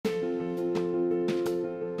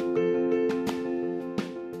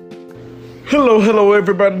Hello,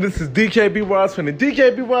 everybody. This is DJB Wise from the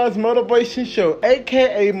DJB Wise Motivation Show,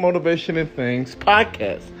 aka Motivation and Things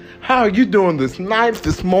Podcast. How are you doing this night,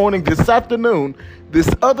 this morning, this afternoon,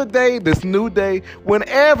 this other day, this new day,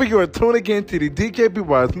 whenever you are tuning in to the DJB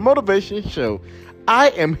Wise Motivation Show? I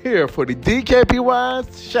am here for the DJB Wise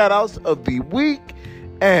shoutouts of the week.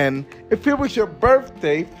 And if it was your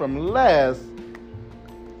birthday from last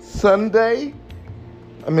Monday,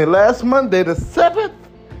 the 7th,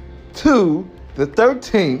 to the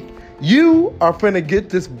 13th, you are finna get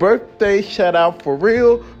this birthday shout out for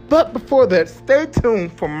real. But before that, stay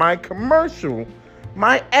tuned for my commercial,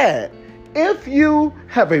 my ad. If you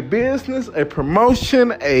have a business, a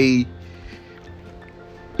promotion, a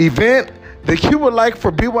event that you would like for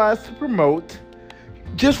B-Wise to promote,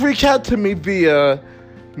 just reach out to me via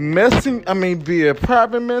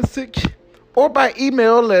private message or by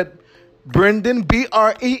email at Brendan, Brendan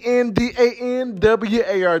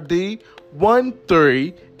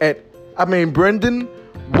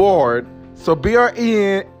Ward. So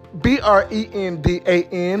Brendan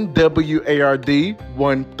Ward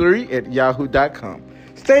 13 at yahoo.com.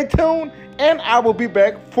 Stay tuned, and I will be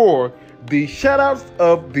back for the shoutouts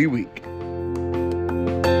of the week.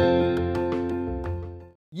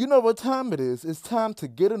 You know what time it is. It's time to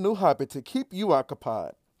get a new hobby to keep you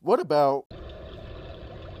occupied. What about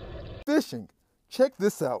fishing? Check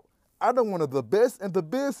this out. I know one of the best in the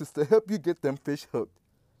business to help you get them fish hooked.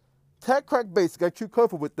 Tack Crack Baits got you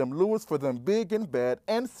covered with them lures for them big and bad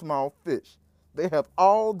and small fish. They have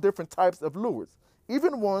all different types of lures,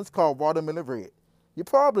 even ones called watermelon red. You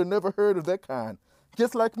probably never heard of that kind,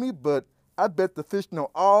 just like me, but I bet the fish know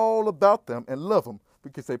all about them and love them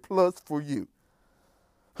because they plus for you.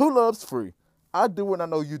 Who loves free? I do, and I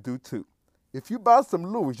know you do too. If you buy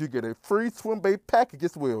some lures, you get a free swim bait package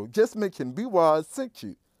as well. Just mention B-Wise sent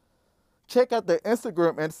you. Check out their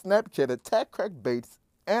Instagram and Snapchat at Tack Crack Baits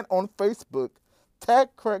and on Facebook,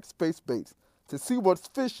 Tack Crack Space Baits, to see what's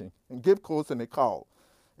fishing and give Colson a call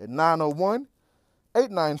at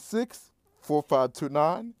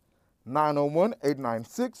 901-896-4529,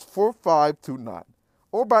 901-896-4529,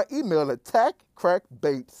 or by email at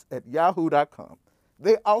tackcrackbaits@yahoo.com.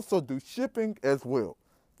 They also do shipping as well.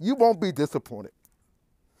 You won't be disappointed.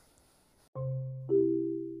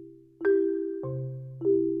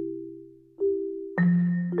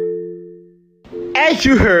 As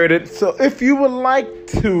you heard it, so if you would like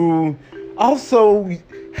to also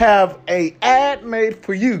have an ad made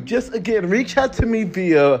for you, just again, reach out to me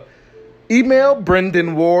via email,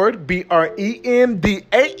 Brendan Ward,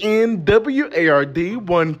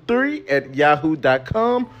 BRENDANWARD 13 at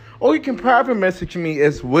yahoo.com, or you can private message me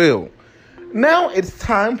as well. Now it's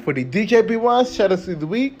time for the DJB Wise shoutouts of the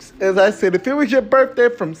weeks. As I said, if it was your birthday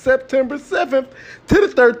from September 7th to the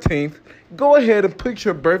 13th, go ahead and put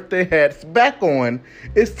your birthday hats back on.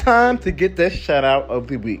 It's time to get that shout out of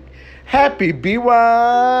the week. Happy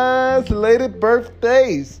B-Wise related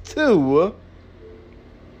birthdays to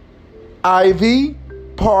Ivy,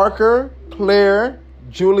 Parker, Claire,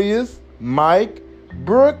 Julius, Mike,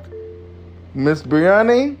 Brooke, Miss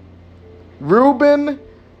Brianni, Ruben,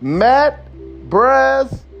 Matt,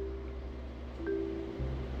 Brass,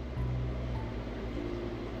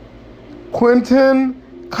 Quentin,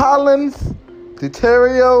 Collins,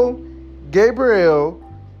 Deterio, Gabriel,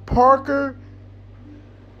 Parker,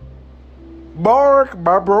 Mark,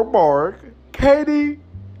 my bro Mark, Katie,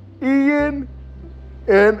 Ian,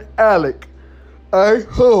 and Alec. I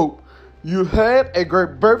hope you had a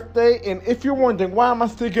great birthday. And if you're wondering why am I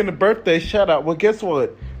still getting a birthday shout out, well, guess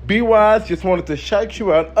what? B-Wise just wanted to shout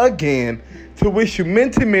you out again to wish you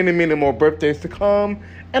many more birthdays to come.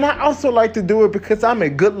 And I also like to do it because I'm a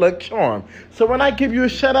good luck charm. So when I give you a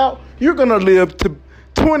shout out, you're going to live to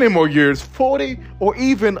 20 more years, 40, or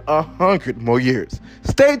even 100 more years.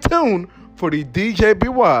 Stay tuned for the DJB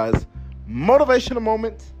Wise Motivational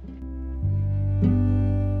Moments